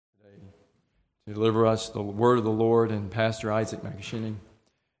to deliver us the word of the Lord, and Pastor Isaac McShinning.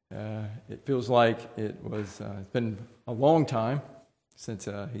 It feels like it's been a long time since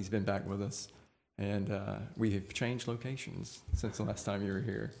he's been back with us, and we have changed locations since the last time you were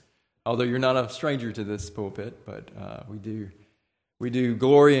here. Although you're not a stranger to this pulpit, but we do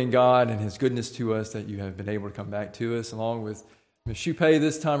glory in God and His goodness to us that you have been able to come back to us, along with Ms. Shupe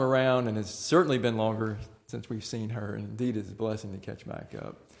this time around, and it's certainly been longer since we've seen her, and indeed it's a blessing to catch back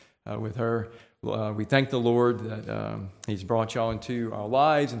up with her. We thank the Lord that He's brought y'all into our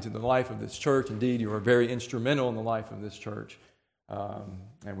lives, into the life of this church. Indeed, you are very instrumental in the life of this church,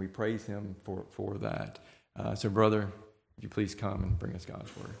 and we praise Him for that. So, brother, would you please come and bring us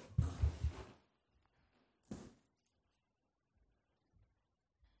God's word?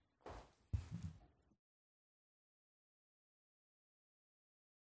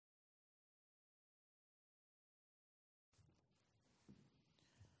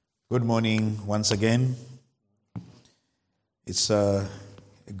 Good morning once again. It's a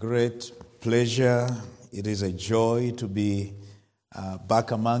great pleasure. It is a joy to be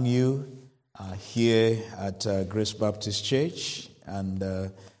back among you here at Grace Baptist Church and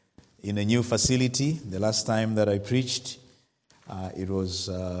in a new facility. The last time that I preached, it was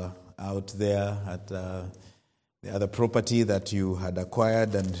out there at the other property that you had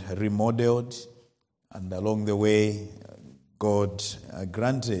acquired and remodeled, and along the way, God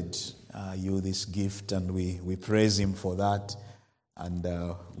granted you this gift, and we praise Him for that, and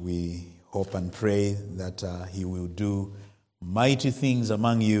we hope and pray that He will do mighty things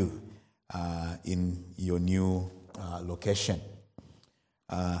among you in your new location.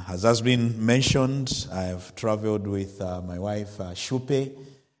 As has been mentioned, I have traveled with my wife Shupe,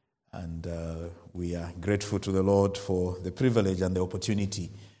 and we are grateful to the Lord for the privilege and the opportunity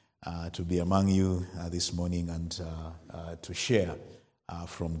to be among you this morning and to share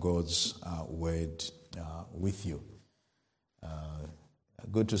from God's word with you.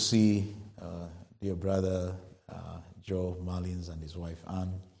 Good to see dear brother Joe Marlins and his wife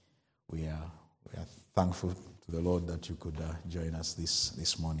Anne. We are thankful to the Lord that you could join us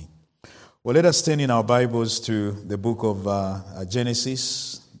this morning. Well, let us turn in our Bibles to the book of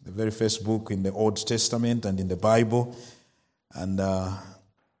Genesis, the very first book in the Old Testament and in the Bible. And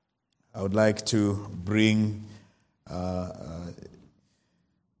I would like to bring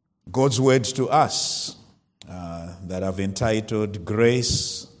God's word to us that I've entitled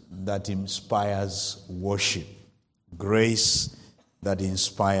Grace That Inspires Worship. Grace that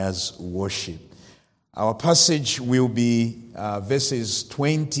inspires worship. Our passage will be verses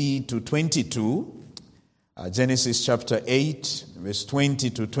 20 to 22, Genesis chapter 8, verse 20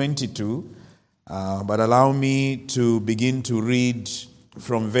 to 22. But allow me to begin to read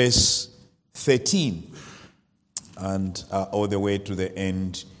from verse 13 and all the way to the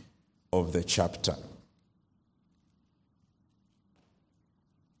end of the chapter.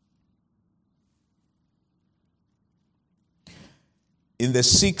 In the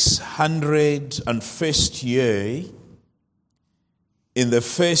 601st year, in the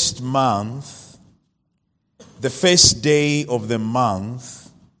first month, the first day of the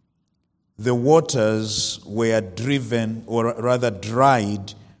month, the waters were driven, or rather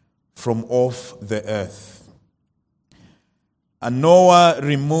dried, from off the earth. And Noah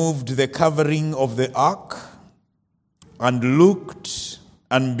removed the covering of the ark and looked,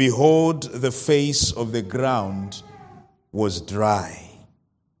 and behold, the face of the ground was dry.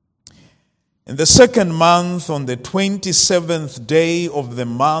 In the second month, on the 27th day of the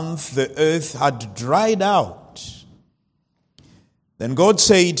month, the earth had dried out. Then God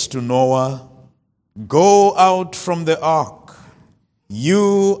said to Noah, "Go out from the ark,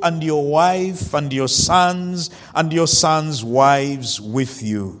 you and your wife and your sons wives with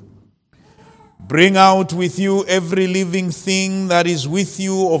you. Bring out with you every living thing that is with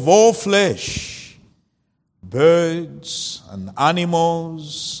you of all flesh, birds and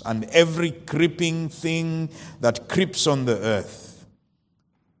animals and every creeping thing that creeps on the earth,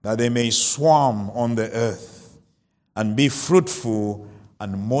 that they may swarm on the earth and be fruitful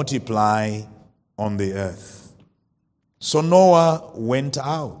and multiply on the earth." So Noah went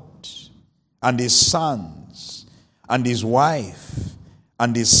out, and his sons and his wife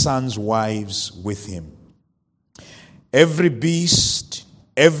and his sons' wives with him. Every beast,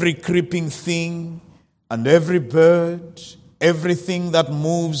 every creeping thing, and every bird, everything that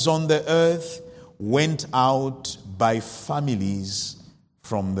moves on the earth went out by families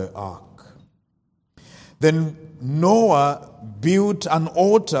from the ark. Then Noah built an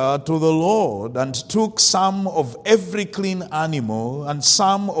altar to the Lord and took some of every clean animal and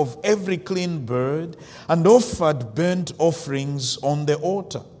some of every clean bird and offered burnt offerings on the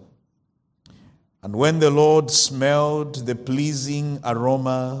altar. And when the Lord smelled the pleasing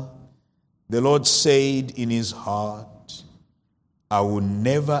aroma, the Lord said in his heart, I will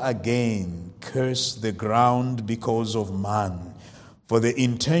never again curse the ground because of man, for the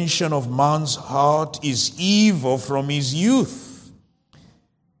intention of man's heart is evil from his youth.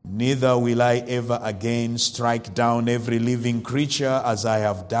 Neither will I ever again strike down every living creature as I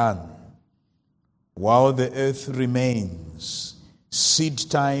have done. While the earth remains, seed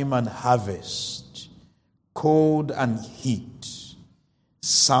time and harvest, cold and heat,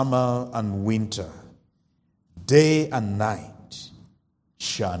 summer and winter, day and night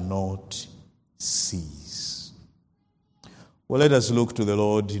shall not cease. Well, let us look to the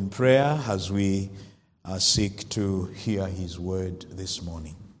Lord in prayer as we seek to hear his word this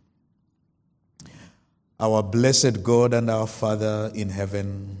morning. Our blessed God and our Father in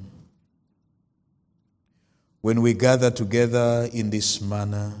heaven, when we gather together in this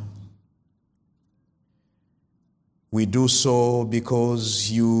manner, we do so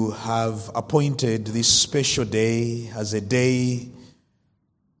because you have appointed this special day as a day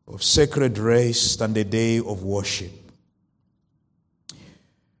of sacred rest and a day of worship.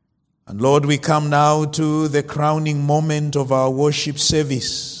 And Lord, we come now to the crowning moment of our worship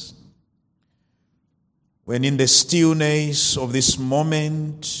service, when in the stillness of this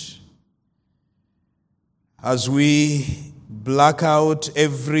moment, as we black out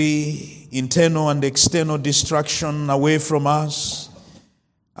every internal and external distraction away from us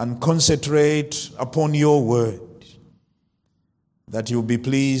and concentrate upon your word, that you'll be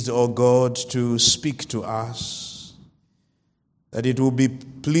pleased, O God, to speak to us, that it will be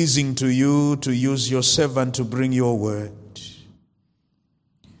pleasing to you to use your servant to bring your word,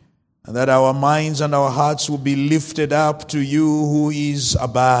 and that our minds and our hearts will be lifted up to you who is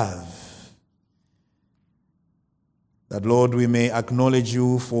above. That, Lord, we may acknowledge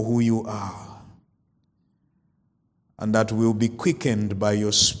you for who you are, and that we'll be quickened by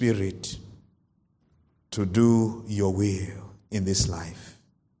your Spirit to do your will in this life.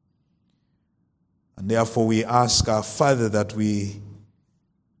 And therefore we ask our Father that we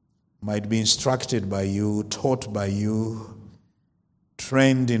might be instructed by you, taught by you,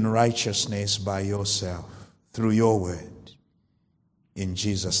 trained in righteousness by yourself, through your word. In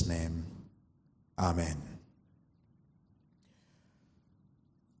Jesus' name, amen.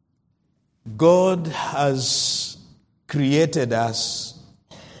 God has created us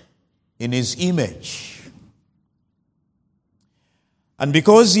in his image. And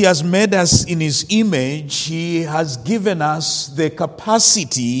because he has made us in his image, he has given us the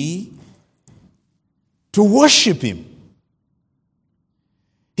capacity to worship him.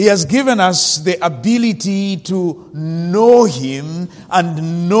 He has given us the ability to know him,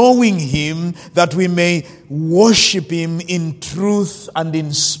 and knowing him, that we may worship him in truth and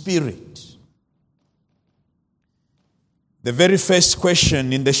in spirit. The very first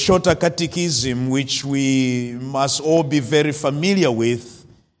question in the Shorter Catechism, which we must all be very familiar with,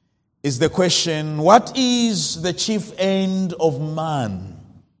 is the question, what is the chief end of man?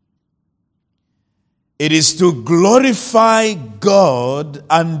 It is to glorify God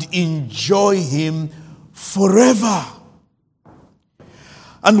and enjoy him forever.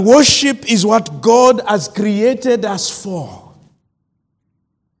 And worship is what God has created us for,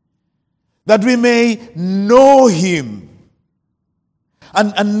 that we may know him.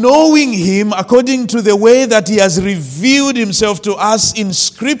 And knowing him according to the way that he has revealed himself to us in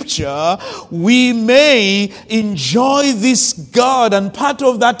Scripture, we may enjoy this God. And part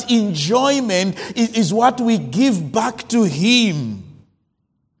of that enjoyment is what we give back to him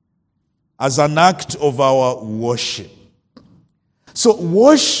as an act of our worship. So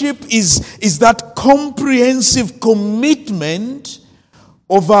worship is that comprehensive commitment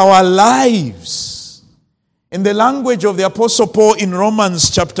of our lives. In the language of the Apostle Paul in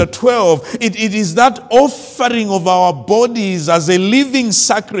Romans chapter 12, it is that offering of our bodies as a living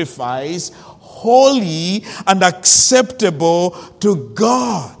sacrifice, holy and acceptable to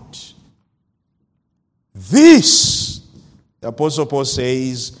God. This, the Apostle Paul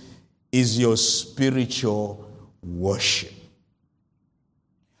says, is your spiritual worship.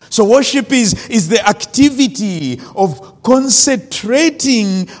 So worship is the activity of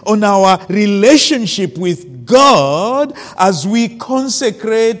concentrating on our relationship with God as we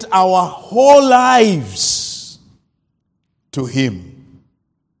consecrate our whole lives to him.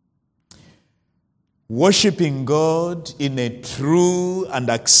 Worshiping God in a true and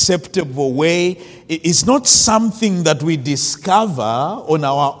acceptable way is not something that we discover on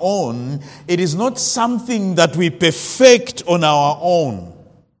our own. It is not something that we perfect on our own.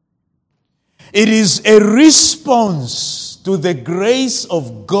 It is a response to the grace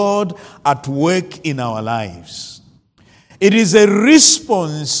of God at work in our lives. It is a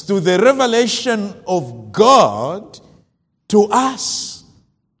response to the revelation of God to us.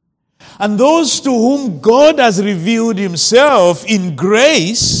 And those to whom God has revealed himself in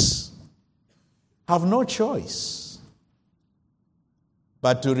grace have no choice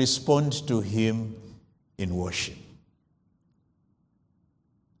but to respond to him in worship.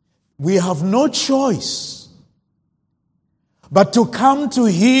 We have no choice but to come to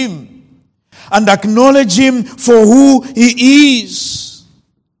him and acknowledge him for who he is.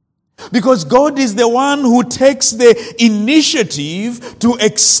 Because God is the one who takes the initiative to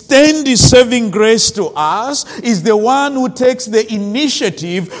extend his saving grace to us, is the one who takes the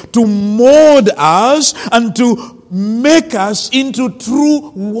initiative to mold us and to make us into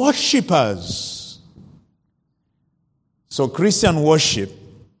true worshipers. So Christian worship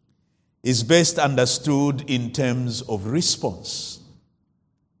is best understood in terms of response.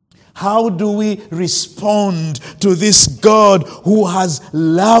 How do we respond to this God who has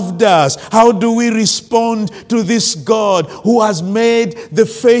loved us? How do we respond to this God who has made the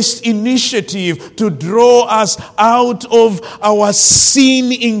first initiative to draw us out of our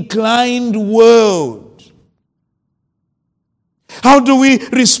sin-inclined world? How do we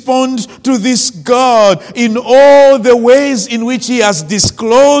respond to this God in all the ways in which he has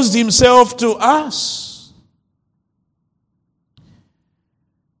disclosed himself to us?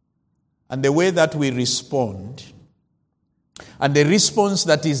 And the way that we respond, and the response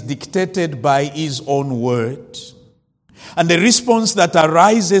that is dictated by his own word, and the response that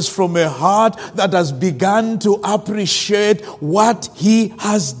arises from a heart that has begun to appreciate what he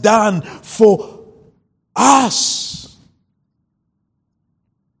has done for us.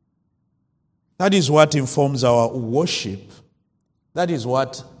 That is what informs our worship. That is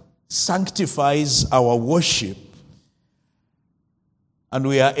what sanctifies our worship. And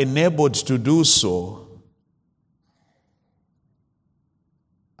we are enabled to do so.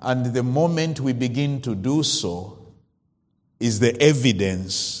 And the moment we begin to do so is the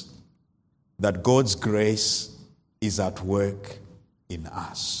evidence that God's grace is at work in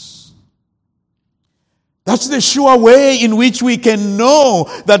us. That's the sure way in which we can know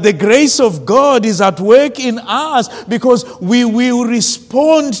that the grace of God is at work in us, because we will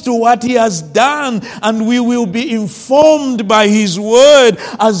respond to what he has done, and we will be informed by his word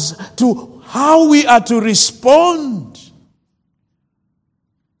as to how we are to respond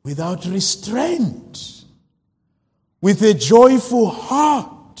without restraint, with a joyful heart,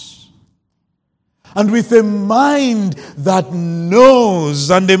 and with a mind that knows,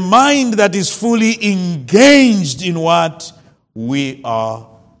 and a mind that is fully engaged in what we are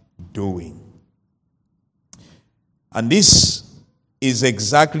doing. And this is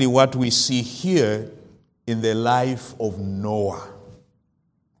exactly what we see here in the life of Noah.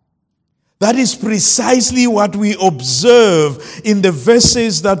 That is precisely what we observe in the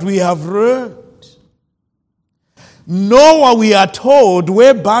verses that we have read. Noah, we are told,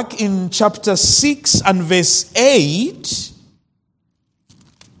 way back in chapter 6 and verse 8,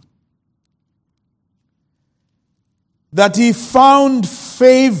 that he found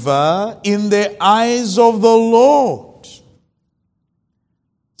favor in the eyes of the Lord.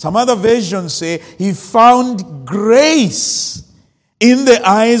 Some other versions say he found grace in the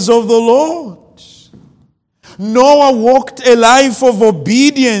eyes of the Lord. Noah walked a life of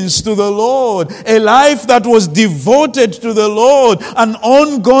obedience to the Lord, a life that was devoted to the Lord, an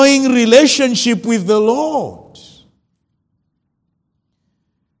ongoing relationship with the Lord.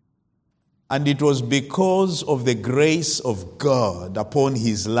 And it was because of the grace of God upon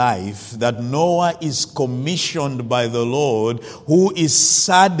his life that Noah is commissioned by the Lord, who is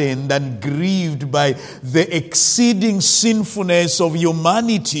saddened and grieved by the exceeding sinfulness of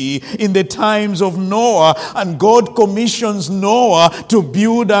humanity in the times of Noah. And God commissions Noah to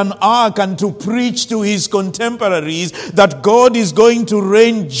build an ark and to preach to his contemporaries that God is going to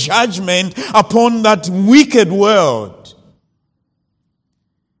rain judgment upon that wicked world.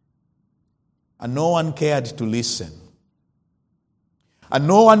 And no one cared to listen. And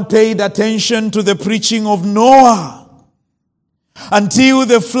no one paid attention to the preaching of Noah until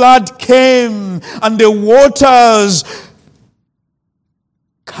the flood came and the waters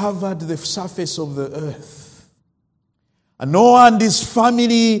covered the surface of the earth. And Noah and his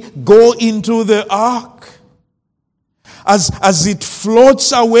family go into the ark. As it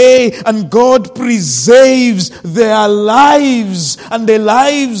floats away, and God preserves their lives and the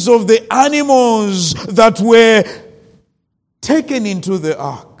lives of the animals that were taken into the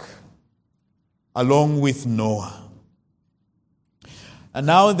ark along with Noah. And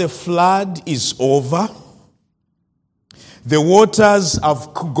now the flood is over. The waters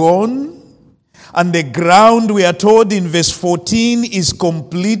have gone, and the ground, we are told in verse 14, is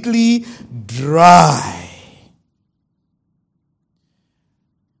completely dry.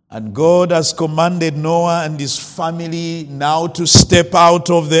 And God has commanded Noah and his family now to step out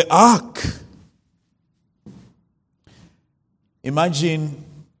of the ark. Imagine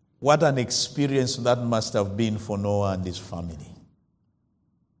what an experience that must have been for Noah and his family.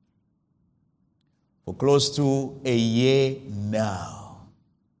 For close to a year now,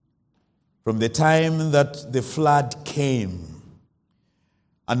 from the time that the flood came,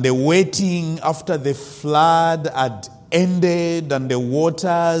 and the waiting after the flood had ended and the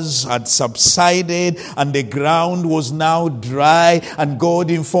waters had subsided and the ground was now dry, and God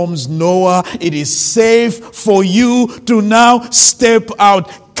informs Noah, it is safe for you to now step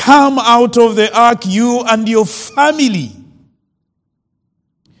out. Come out of the ark, you and your family.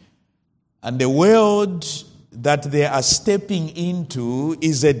 And the world that they are stepping into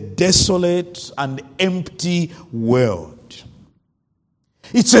is a desolate and empty world.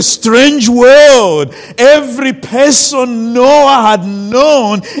 It's a strange world. Every person Noah had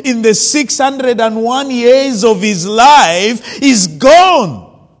known in the 601 years of his life is gone.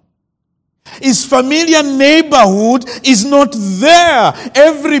 His familiar neighborhood is not there.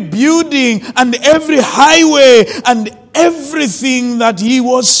 Every building and every highway and everything that he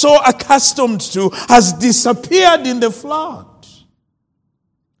was so accustomed to has disappeared in the flood.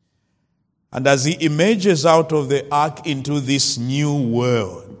 And as he emerges out of the ark into this new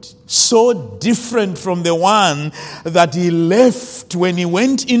world, so different from the one that he left when he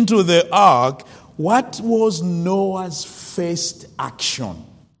went into the ark, what was Noah's first action?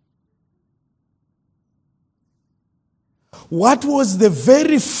 What was the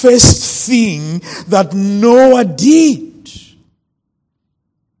very first thing that Noah did?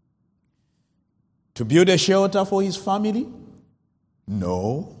 To build a shelter for his family?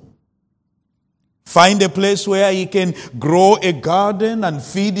 No. Find a place where he can grow a garden and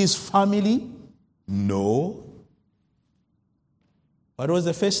feed his family? No. What was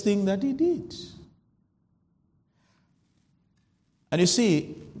the first thing that he did? And you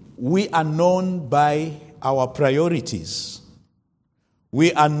see, we are known by our priorities.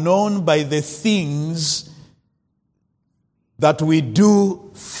 We are known by the things that we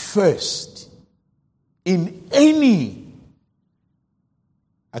do first in any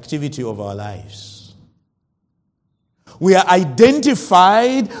activity of our lives. We are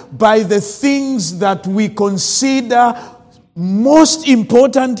identified by the things that we consider most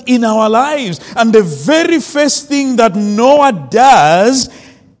important in our lives. And the very first thing that Noah does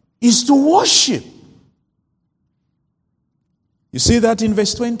is to worship. You see that in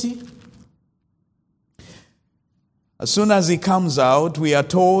verse 20? As soon as he comes out, we are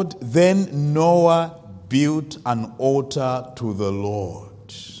told, then Noah built an altar to the Lord.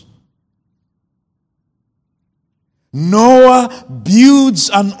 Noah builds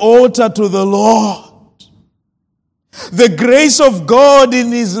an altar to the Lord. The grace of God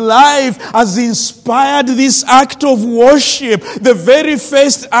in his life has inspired this act of worship. The very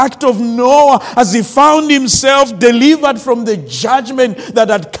first act of Noah, as he found himself delivered from the judgment that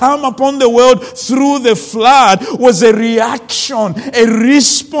had come upon the world through the flood, was a reaction, a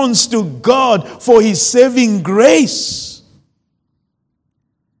response to God for his saving grace.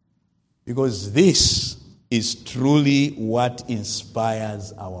 Because this is truly what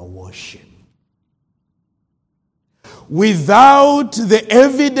inspires our worship. Without the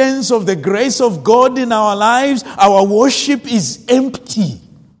evidence of the grace of God in our lives, our worship is empty.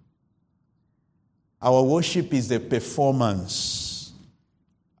 Our worship is a performance.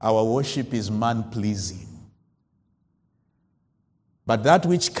 Our worship is man-pleasing. But that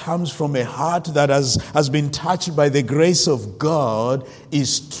which comes from a heart that has been touched by the grace of God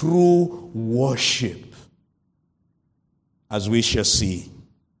is true worship, as we shall see.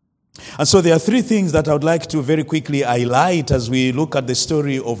 And so there are three things that I would like to very quickly highlight as we look at the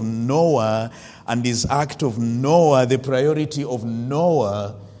story of Noah and his act of Noah, the priority of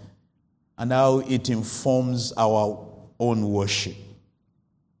Noah, and how it informs our own worship.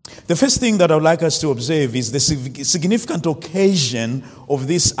 The first thing that I would like us to observe is the significant occasion of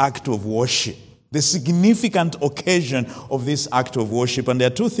this act of worship. The significant occasion of this act of worship. And there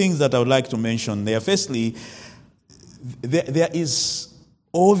are two things that I would like to mention there. Firstly, there is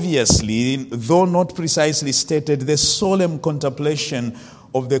obviously, though not precisely stated, the solemn contemplation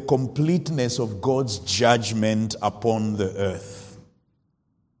of the completeness of God's judgment upon the earth.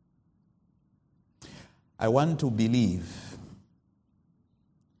 I want to believe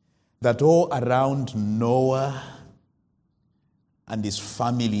that all around Noah and his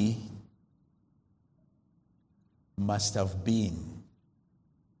family, must have been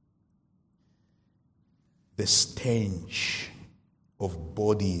the stench of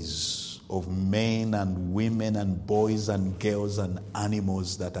bodies of men and women and boys and girls and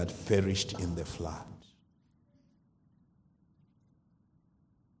animals that had perished in the flood.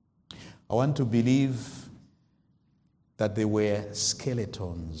 I want to believe that they were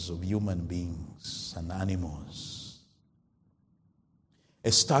skeletons of human beings and animals.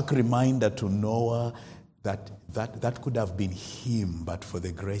 A stark reminder to Noah that could have been him, but for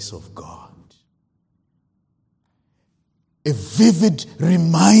the grace of God. A vivid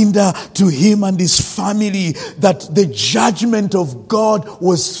reminder to him and his family that the judgment of God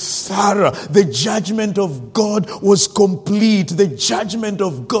was thorough. The judgment of God was complete. The judgment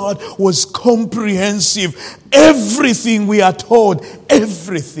of God was comprehensive. Everything, we are told,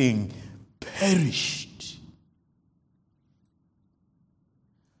 everything perished.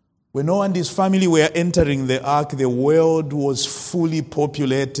 When Noah and his family were entering the ark, the world was fully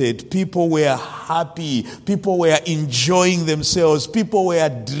populated. People were happy. People were enjoying themselves. People were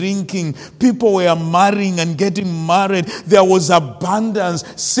drinking. People were marrying and getting married. There was abundance.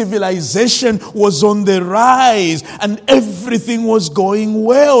 Civilization was on the rise. And everything was going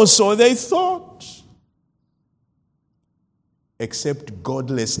well, so they thought. Except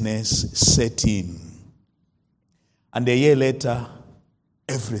godlessness set in. And a year later,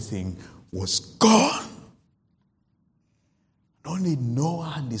 everything was gone. Only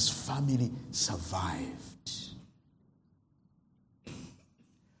Noah and his family survived.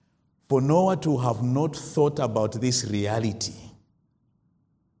 For Noah to have not thought about this reality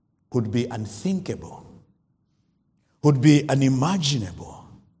would be unthinkable, would be unimaginable.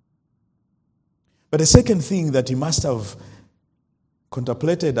 But the second thing that he must have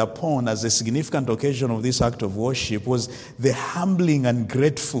contemplated upon as a significant occasion of this act of worship was the humbling and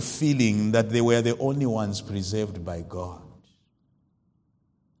grateful feeling that they were the only ones preserved by God.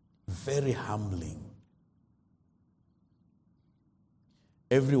 Very humbling.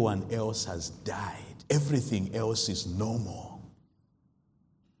 Everyone else has died. Everything else is no more.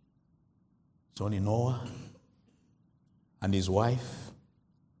 It's only Noah and his wife,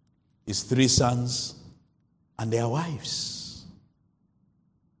 his 3 sons, and their wives.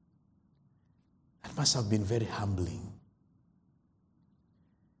 It must have been very humbling.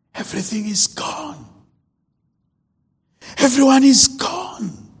 Everything is gone. Everyone is gone.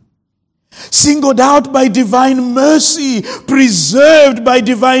 Singled out by divine mercy, preserved by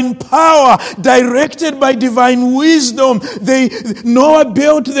divine power, directed by divine wisdom. Noah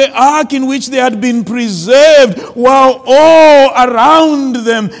built the ark in which they had been preserved, while all around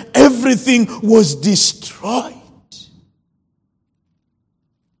them everything was destroyed.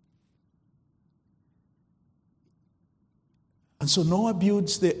 And so Noah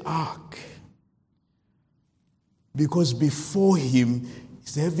builds the ark because before him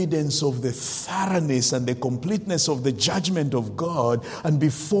is evidence of the thoroughness and the completeness of the judgment of God, and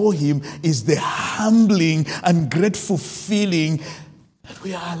before him is the humbling and grateful feeling that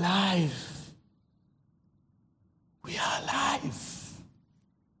we are alive. We are alive.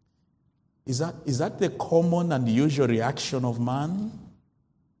 Is that the common and usual reaction of man?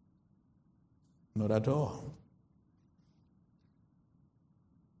 Not at all.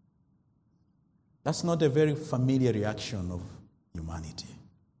 That's not a very familiar reaction of humanity.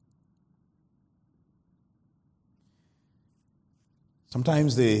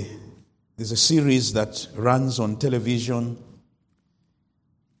 Sometimes there's a series that runs on television,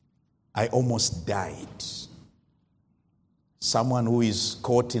 I Almost Died. Someone who is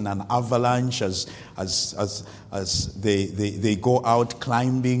caught in an avalanche as they go out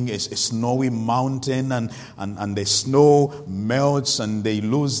climbing a snowy mountain and the snow melts and they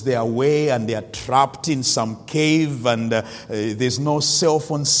lose their way and they are trapped in some cave and there's no cell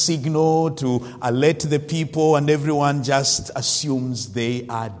phone signal to alert the people and everyone just assumes they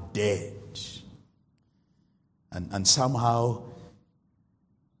are dead. And somehow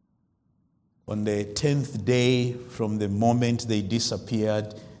on the 10th day from the moment they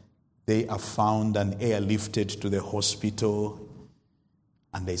disappeared, they are found and airlifted to the hospital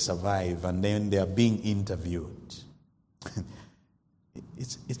and they survive and then they are being interviewed.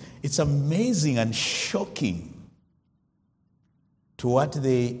 It's amazing and shocking to what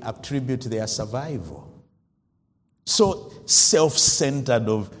they attribute their survival. So self-centered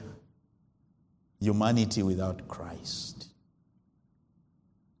of humanity without Christ.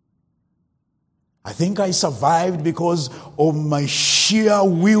 I think I survived because of my sheer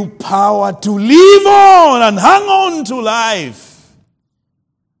willpower to live on and hang on to life.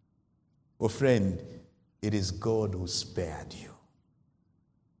 Oh friend, it is God who spared you.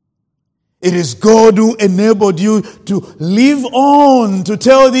 It is God who enabled you to live on, to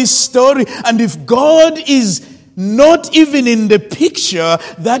tell this story. And if God is not even in the picture,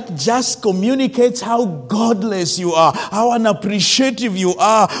 that just communicates how godless you are, how unappreciative you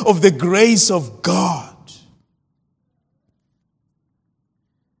are of the grace of God.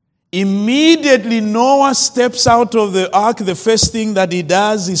 Immediately Noah steps out of the ark, the first thing that he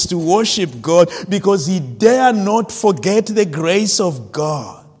does is to worship God because he dare not forget the grace of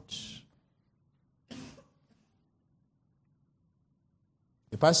God.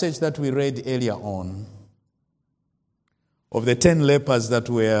 The passage that we read earlier on of the 10 lepers that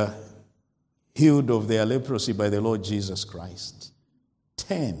were healed of their leprosy by the Lord Jesus Christ.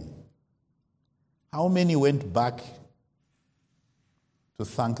 10. How many went back to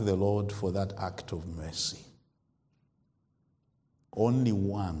thank the Lord for that act of mercy? Only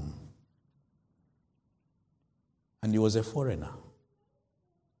one. And he was a foreigner.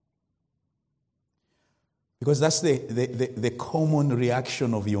 Because that's the common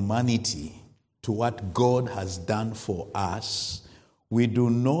reaction of humanity to what God has done for us. We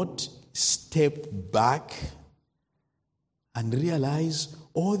do not step back and realize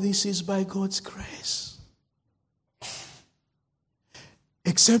all this is by God's grace.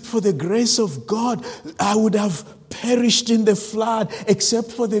 Except for the grace of God, I would have perished in the flood.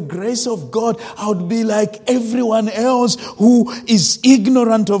 Except for the grace of God, I would be like everyone else who is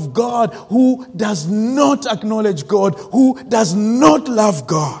ignorant of God, who does not acknowledge God, who does not love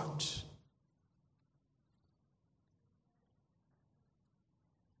God.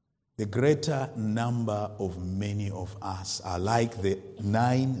 The greater number of many of us are like the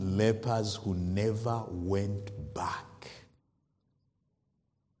 9 lepers who never went back.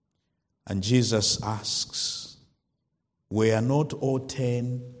 And Jesus asks, were not all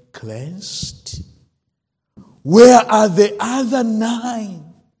 10 cleansed? Where are the other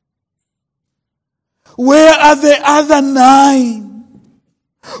 9? Where are the other 9?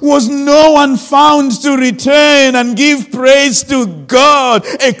 Was no one found to return and give praise to God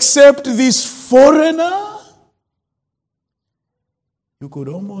except this foreigner? You could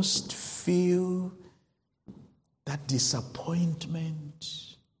almost feel that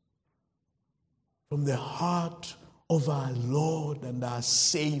disappointment from the heart of our Lord and our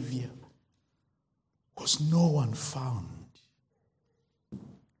Savior. Was no one found?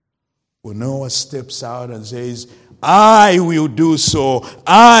 When Noah steps out and says, I will do so.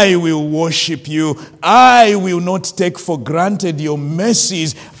 I will worship you. I will not take for granted your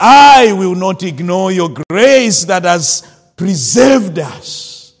mercies. I will not ignore your grace that has preserved us.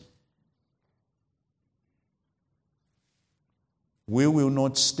 We will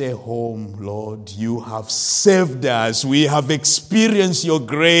not stay home, Lord. You have saved us. We have experienced your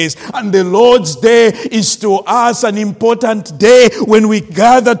grace. And the Lord's Day is to us an important day when we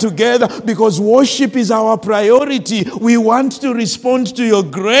gather together because worship is our priority. We want to respond to your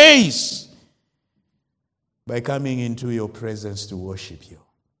grace by coming into your presence to worship you.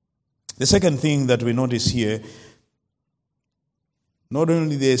 The second thing that we notice here, not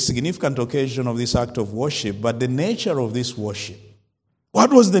only the significant occasion of this act of worship, but the nature of this worship.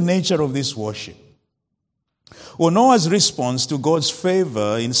 What was the nature of this worship? Well, Noah's response to God's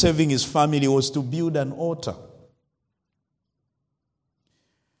favor in saving his family was to build an altar.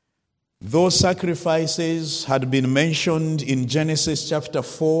 Those sacrifices had been mentioned in Genesis chapter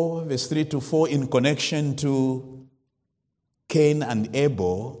 4, verse 3 to 4 in connection to Cain and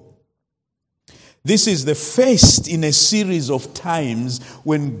Abel. This is the first in a series of times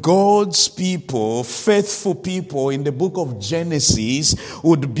when God's people, faithful people in the book of Genesis,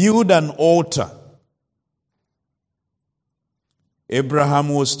 would build an altar. Abraham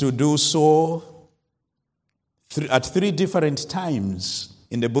was to do so at 3 different times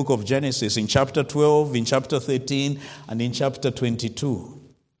in the book of Genesis, in chapter 12, in chapter 13, and in chapter 22.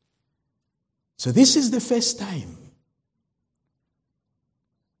 So this is the first time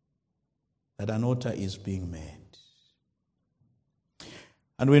that an altar is being made.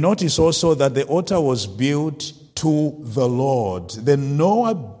 And we notice also that the altar was built to the Lord. Then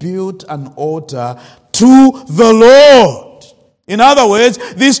Noah built an altar to the Lord. In other words,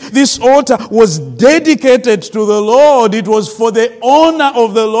 this altar was dedicated to the Lord. It was for the honor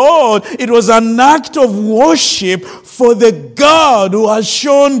of the Lord. It was an act of worship for the God who has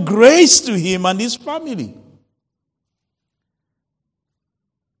shown grace to him and his family.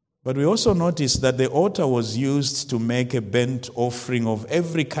 But we also notice that the altar was used to make a burnt offering of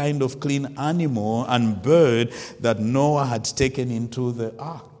every kind of clean animal and bird that Noah had taken into the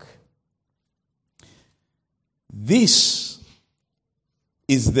ark. This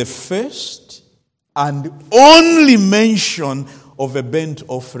is the first and only mention of a burnt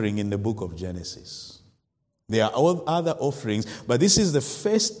offering in the book of Genesis. There are other offerings, but this is the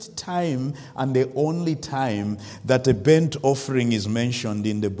first time and the only time that a burnt offering is mentioned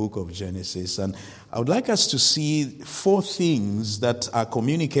in the book of Genesis. And I would like us to see 4 things that are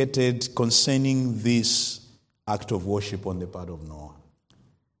communicated concerning this act of worship on the part of Noah.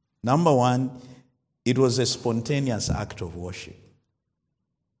 Number 1, it was a spontaneous act of worship.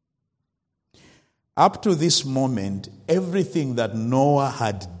 Up to this moment, everything that Noah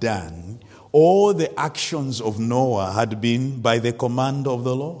had done, all the actions of Noah had been by the command of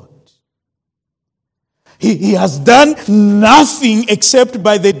the Lord. He has done nothing except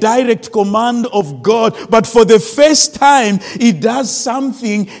by the direct command of God. But for the first time, he does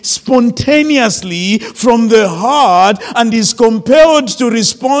something spontaneously from the heart and is compelled to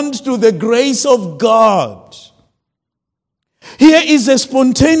respond to the grace of God. Here is a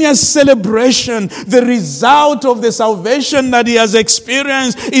spontaneous celebration. The result of the salvation that he has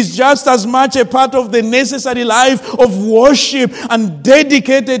experienced is just as much a part of the necessary life of worship and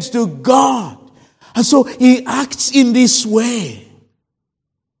dedicated to God. And so he acts in this way.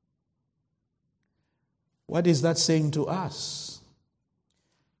 What is that saying to us?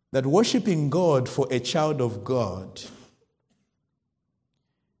 That worshiping God for a child of God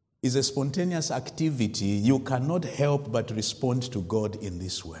is a spontaneous activity. You cannot help but respond to God in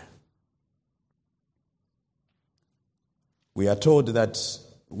this way. We are told that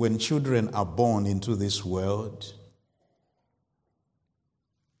when children are born into this world,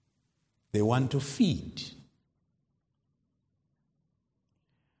 they want to feed.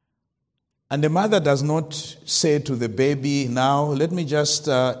 And the mother does not say to the baby, now let me just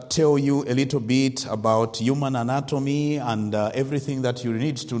tell you a little bit about human anatomy and everything that you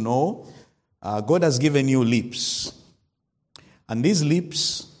need to know. God has given you lips. And these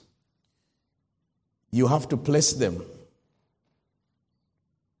lips, you have to place them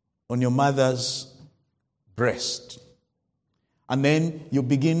on your mother's breast. And then you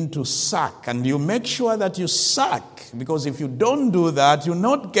begin to suck. And you make sure that you suck. Because if you don't do that, you'll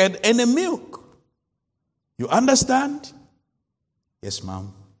not get any milk. You understand? Yes,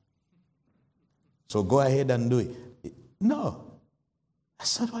 ma'am. So go ahead and do it. No.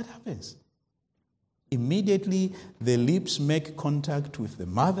 That's not what happens. Immediately, the lips make contact with the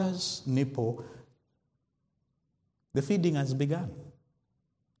mother's nipple. The feeding has begun.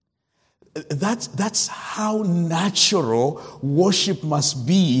 That's how natural worship must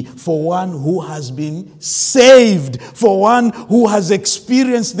be for one who has been saved, for one who has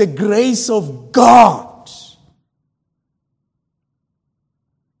experienced the grace of God.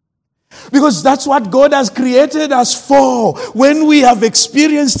 Because that's what God has created us for. When we have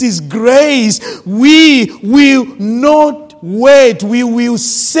experienced His grace, we will not wait. We will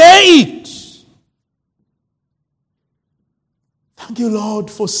say it. Thank you, Lord,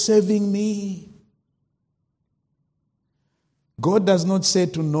 for saving me. God does not say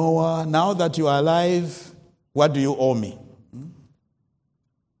to Noah, now that you are alive, what do you owe me?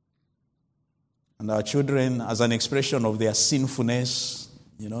 And our children, as an expression of their sinfulness,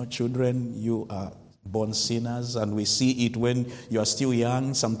 children, you are born sinners, and we see it when you are still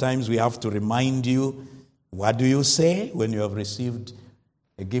young. Sometimes we have to remind you, what do you say when you have received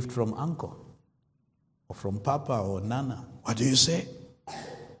a gift from uncle or from papa or nana? What do you say?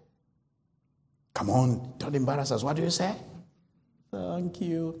 Come on, don't embarrass us. What do you say? Thank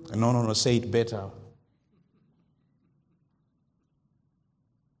you. No, say it better.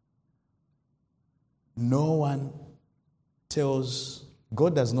 No one tells,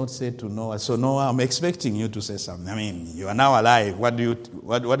 God does not say to Noah, so Noah, I'm expecting you to say something. I mean, you are now alive. What do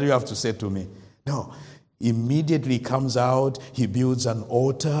you have to say to me? No. Immediately comes out, he builds an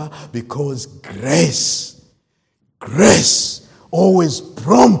altar because grace always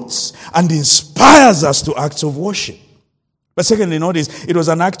prompts and inspires us to acts of worship. But secondly, notice, it was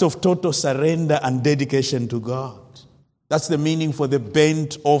an act of total surrender and dedication to God. That's the meaning for the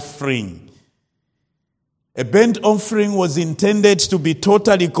burnt offering. A burnt offering was intended to be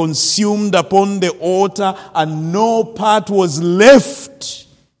totally consumed upon the altar, and no part was left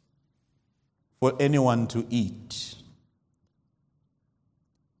for anyone to eat.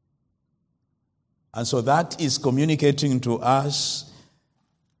 And so that is communicating to us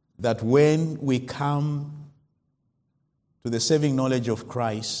that when we come to the saving knowledge of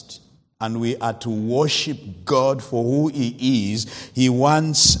Christ and we are to worship God for who He is, He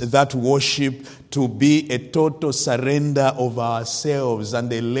wants that worship to be a total surrender of ourselves and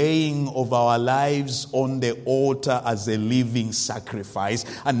the laying of our lives on the altar as a living sacrifice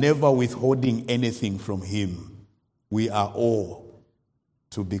and never withholding anything from Him. We are all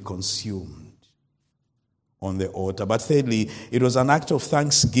to be consumed. on the altar. But thirdly, it was an act of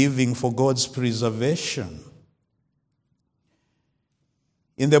thanksgiving for God's preservation.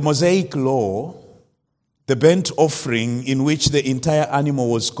 In the Mosaic law, the burnt offering in which the entire animal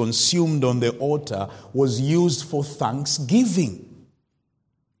was consumed on the altar was used for thanksgiving.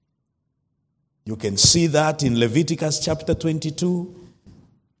 You can see that in Leviticus chapter 22,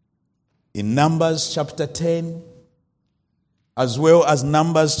 in Numbers chapter 10, as well as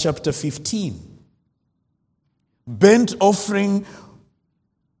Numbers chapter 15. Burnt offering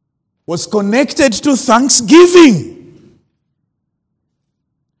was connected to thanksgiving.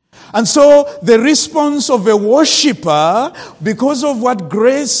 And so the response of a worshiper, because of what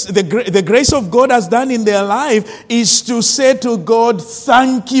the grace of God has done in their life, is to say to God,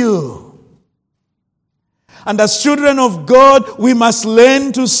 thank you. And as children of God, we must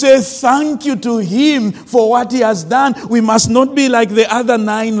learn to say thank you to Him for what He has done. We must not be like the other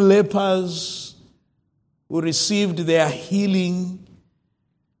 9 lepers who received their healing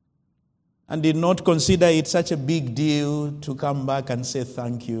and did not consider it such a big deal to come back and say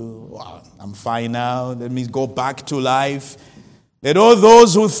thank you. Wow, I'm fine now. Let me go back to life. Let all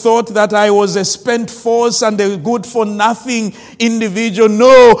those who thought that I was a spent force and a good-for-nothing individual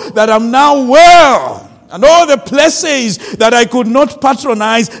know that I'm now well. And all the places that I could not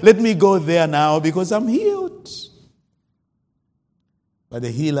patronize, let me go there now because I'm healed. But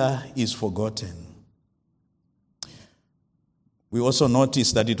the healer is forgotten. We also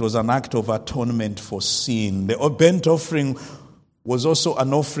notice that it was an act of atonement for sin. The burnt offering was also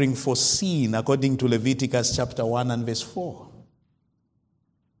an offering for sin, according to Leviticus chapter 1 and verse 4.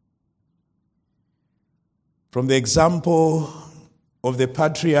 From the example of the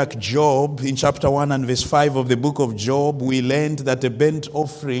patriarch Job, in chapter 1 and verse 5 of the book of Job, we learned that the burnt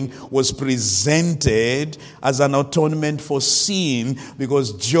offering was presented as an atonement for sin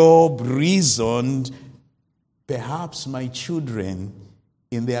because Job reasoned, perhaps my children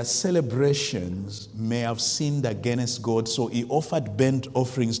in their celebrations may have sinned against God, so he offered burnt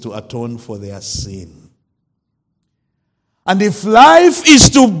offerings to atone for their sin. And if life is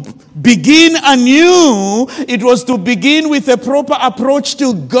to begin anew, it was to begin with a proper approach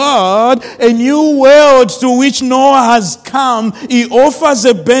to God, a new world to which Noah has come. He offers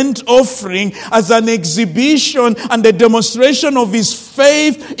a burnt offering as an exhibition and a demonstration of his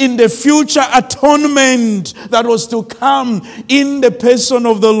faith in the future atonement that was to come in the person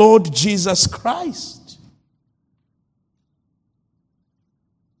of the Lord Jesus Christ.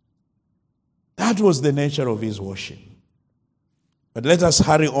 That was the nature of his worship. But let us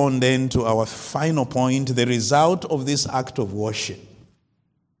hurry on then to our final point, the result of this act of worship.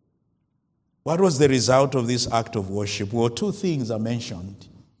 What was the result of this act of worship? Well, 2 things are mentioned.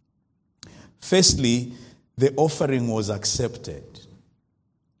 Firstly, the offering was accepted.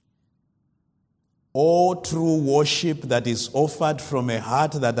 All true worship that is offered from a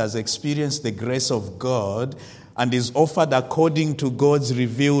heart that has experienced the grace of God and is offered according to God's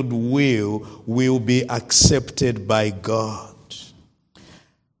revealed will be accepted by God.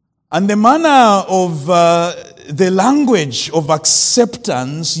 And the manner of the language of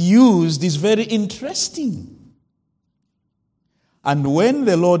acceptance used is very interesting. And when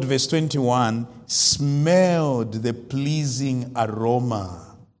the Lord, verse 21, smelled the pleasing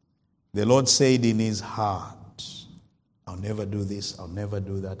aroma, the Lord said in his heart, I'll never do this, I'll never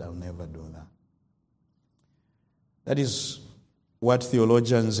do that, I'll never do that. That is what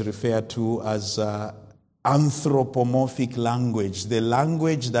theologians refer to as anthropomorphic language, the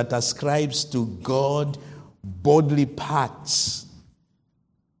language that ascribes to God bodily parts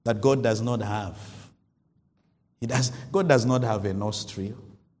that God does not have. God does not have a nostril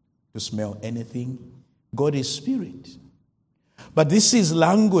to smell anything. God is spirit. But this is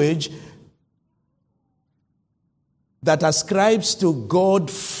language that ascribes to God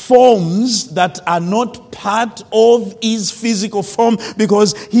forms that are not part of his physical form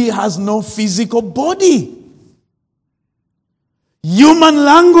because he has no physical body. Human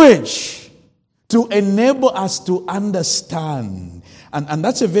language to enable us to understand. And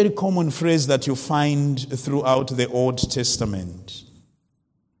that's a very common phrase that you find throughout the Old Testament.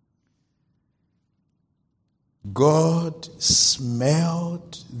 God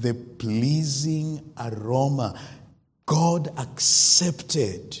smelled the pleasing aroma. God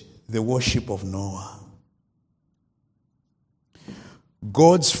accepted the worship of Noah.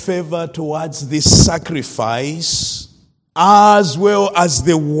 God's favor towards this sacrifice, as well as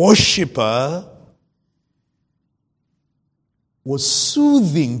the worshiper, was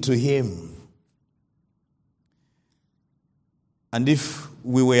soothing to him. And if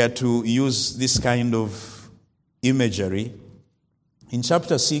we were to use this kind of imagery, in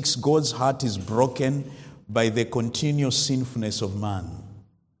chapter 6, God's heart is broken by the continuous sinfulness of man.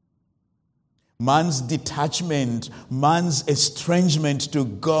 Man's detachment, man's estrangement to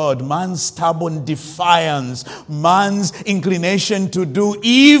God, man's stubborn defiance, man's inclination to do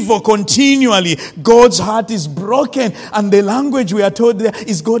evil continually. God's heart is broken, and the language we are told there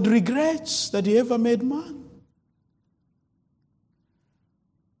is God regrets that he ever made man.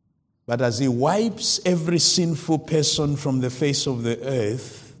 But as he wipes every sinful person from the face of the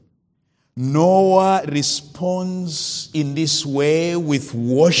earth, Noah responds in this way with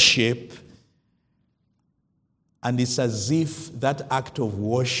worship. And it's as if that act of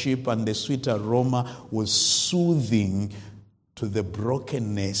worship and the sweet aroma was soothing to the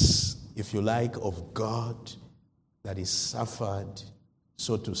brokenness, if you like, of God that is suffered,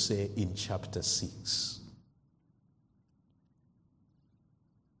 so to say, in chapter 6.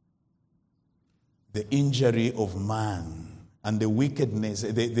 The injury of man and the wickedness,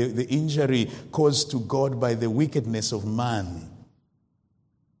 the injury caused to God by the wickedness of man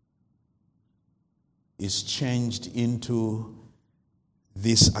is changed into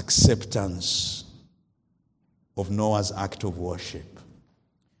this acceptance of Noah's act of worship.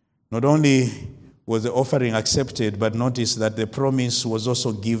 Not only was the offering accepted, but notice that the promise was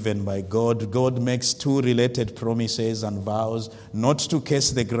also given by God. God makes two related promises and vows: not to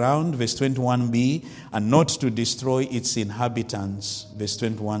curse the ground, verse 21b, and not to destroy its inhabitants, verse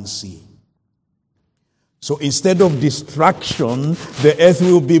 21c. So instead of destruction, the earth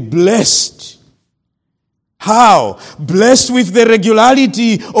will be blessed. How? Blessed with the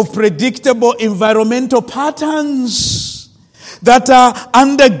regularity of predictable environmental patterns that are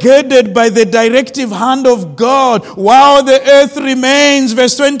undergirded by the directive hand of God while the earth remains.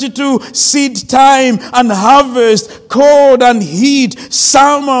 Verse 22, seed time and harvest, cold and heat,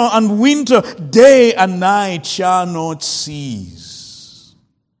 summer and winter, day and night shall not cease.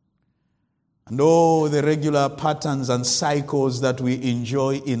 And all the regular patterns and cycles that we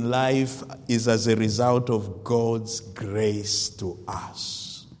enjoy in life is as a result of God's grace to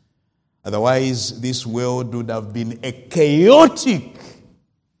us. Otherwise, this world would have been a chaotic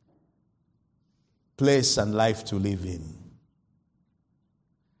place and life to live in.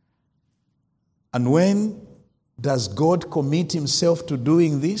 And when does God commit himself to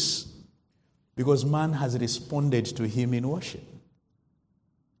doing this? Because man has responded to him in worship.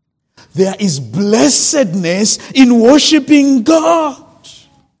 There is blessedness in worshiping God.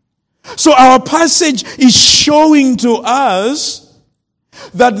 So our passage is showing to us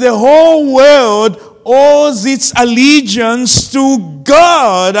that the whole world owes its allegiance to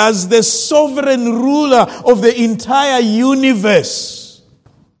God as the sovereign ruler of the entire universe.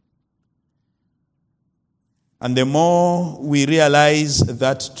 And the more we realize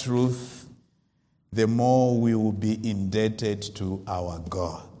that truth, the more we will be indebted to our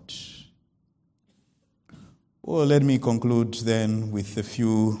God. Well, let me conclude then with a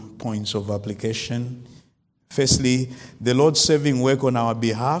few points of application. Firstly, the Lord's saving work on our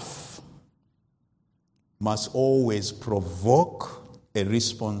behalf must always provoke a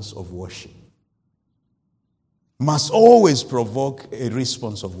response of worship. Must always provoke a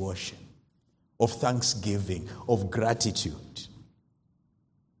response of worship, of thanksgiving, of gratitude.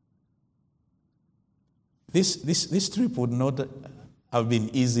 This trip would not have been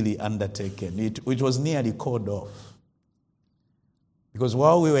easily undertaken. It was nearly called off. Because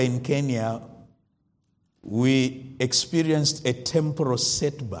while we were in Kenya, we experienced a temporal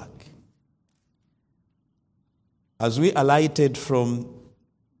setback. As we alighted from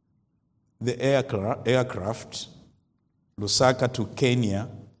the aircraft, Lusaka to Kenya,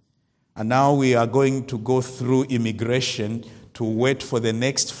 and now we are going to go through immigration to wait for the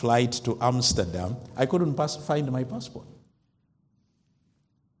next flight to Amsterdam, I couldn't find my passport.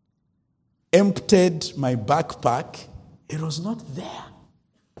 Emptied my backpack, it was not there.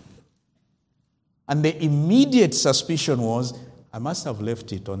 And the immediate suspicion was, I must have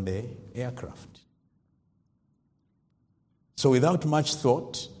left it on the aircraft. So without much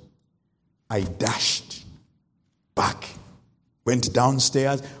thought, I dashed back, went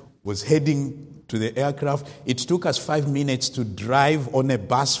downstairs, was heading to the aircraft. It took us 5 minutes to drive on a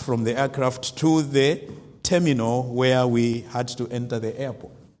bus from the aircraft to the terminal where we had to enter the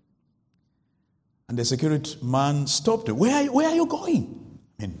airport. And the security man stopped. Where are you going?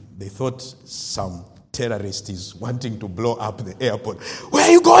 I mean, they thought some terrorist is wanting to blow up the airport. Where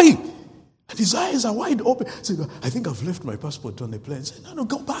are you going? And his eyes are wide open. He said, I think I've left my passport on the plane. He said, no,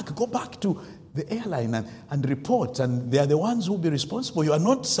 go back to the airline and report. And they are the ones who will be responsible. You are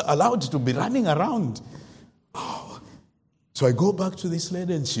not allowed to be running around. Oh. So I go back to this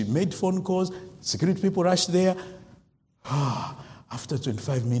lady and she made phone calls. Security people rushed there. After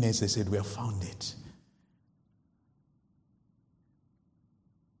 25 minutes, they said, we have found it.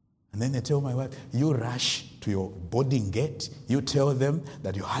 And then they tell my wife, you rush to your boarding gate. You tell them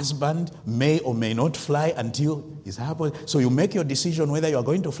that your husband may or may not fly until it's happened. So you make your decision whether you are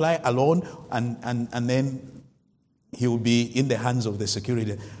going to fly alone, and then he will be in the hands of the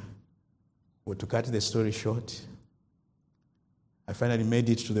security. Well, to cut the story short, I finally made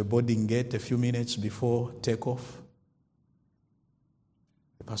it to the boarding gate a few minutes before takeoff.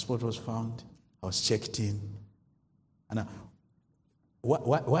 The passport was found. I was checked in. And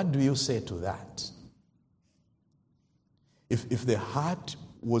what do you say to that? If the heart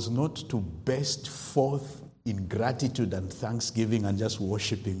was not to burst forth in gratitude and thanksgiving and just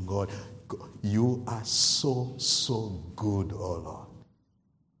worshiping God, you are so, so good, oh Lord.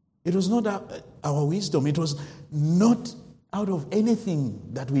 It was not our wisdom. It was not out of anything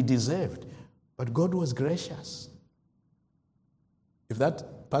that we deserved. But God was gracious. If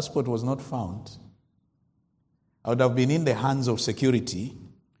that passport was not found, I would have been in the hands of security,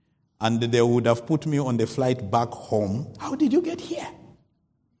 and they would have put me on the flight back home. How did you get here?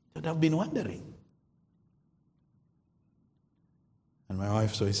 They would have been wondering. And my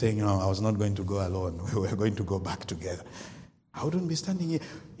wife was saying, no, I was not going to go alone. We were going to go back together. I wouldn't be standing here.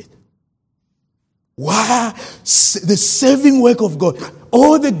 Wow! The saving work of God,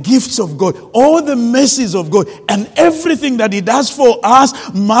 all the gifts of God, all the mercies of God, and everything that He does for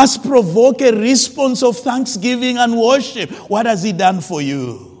us must provoke a response of thanksgiving and worship. What has He done for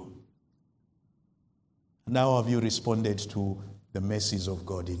you? And how have you responded to the mercies of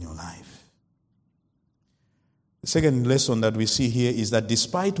God in your life? The second lesson that we see here is that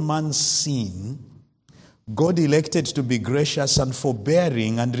despite man's sin, God elected to be gracious and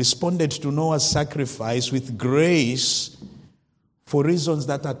forbearing and responded to Noah's sacrifice with grace for reasons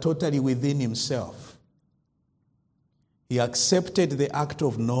that are totally within Himself. He accepted the act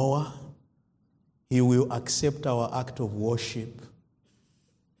of Noah. He will accept our act of worship.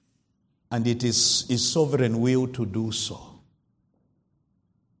 And it is His sovereign will to do so.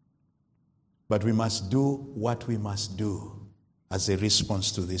 But we must do what we must do as a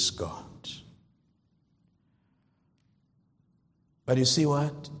response to this God. But you see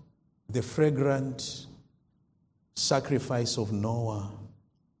what? The fragrant sacrifice of Noah,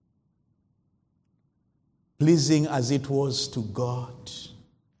 pleasing as it was to God,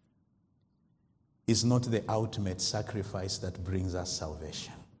 is not the ultimate sacrifice that brings us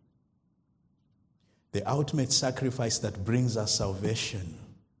salvation. The ultimate sacrifice that brings us salvation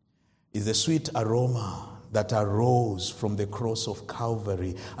is the sweet aroma that arose from the cross of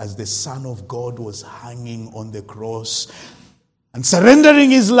Calvary as the Son of God was hanging on the cross and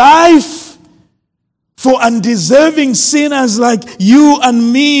surrendering His life for undeserving sinners like you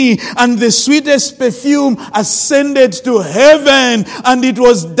and me. And the sweetest perfume ascended to heaven, and it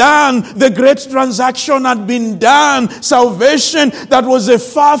was done. The great transaction had been done. Salvation that was a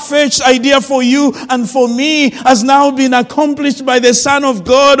far-fetched idea for you and for me has now been accomplished by the Son of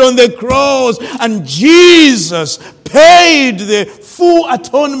God on the cross. And Jesus paid the full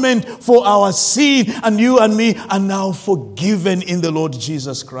atonement for our sin, and you and me are now forgiven in the Lord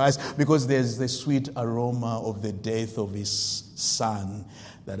Jesus Christ, because there's the sweet aroma of the death of His Son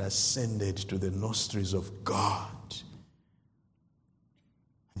that ascended to the nostrils of God.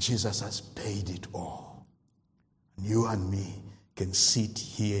 Jesus has paid it all. And you and me can sit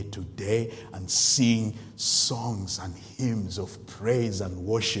here today and sing songs and hymns of praise and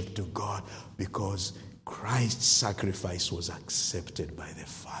worship to God, because Christ's sacrifice was accepted by the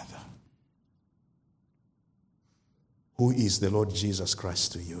Father. Who is the Lord Jesus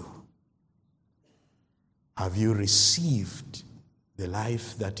Christ to you? Have you received the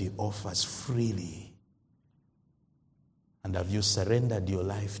life that He offers freely? And have you surrendered your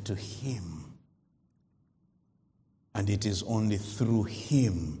life to Him? And it is only through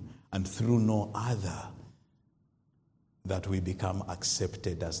Him and through no other that we become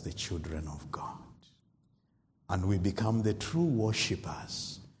accepted as the children of God. And we become the true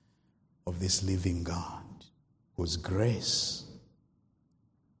worshippers of this living God, whose grace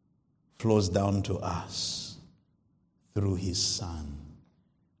flows down to us through His Son,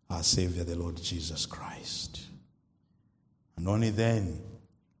 our Savior, the Lord Jesus Christ. And only then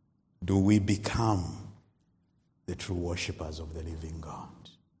do we become the true worshippers of the living God.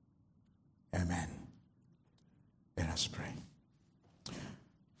 Amen. Let us pray.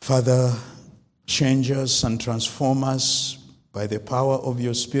 Father, change us and transform us by the power of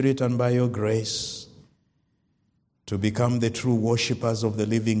your Spirit and by your grace to become the true worshippers of the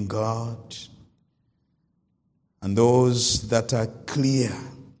living God, and those that are clear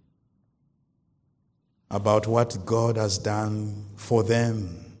about what God has done for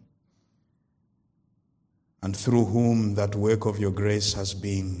them and through whom that work of your grace has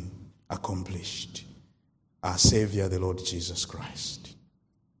been accomplished. Our Savior, the Lord Jesus Christ.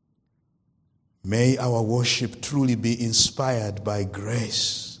 May our worship truly be inspired by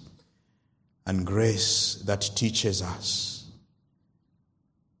grace, and grace that teaches us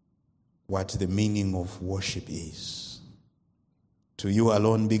what the meaning of worship is. To you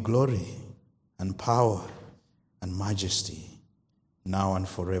alone be glory and power and majesty, now and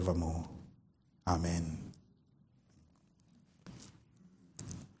forevermore. Amen.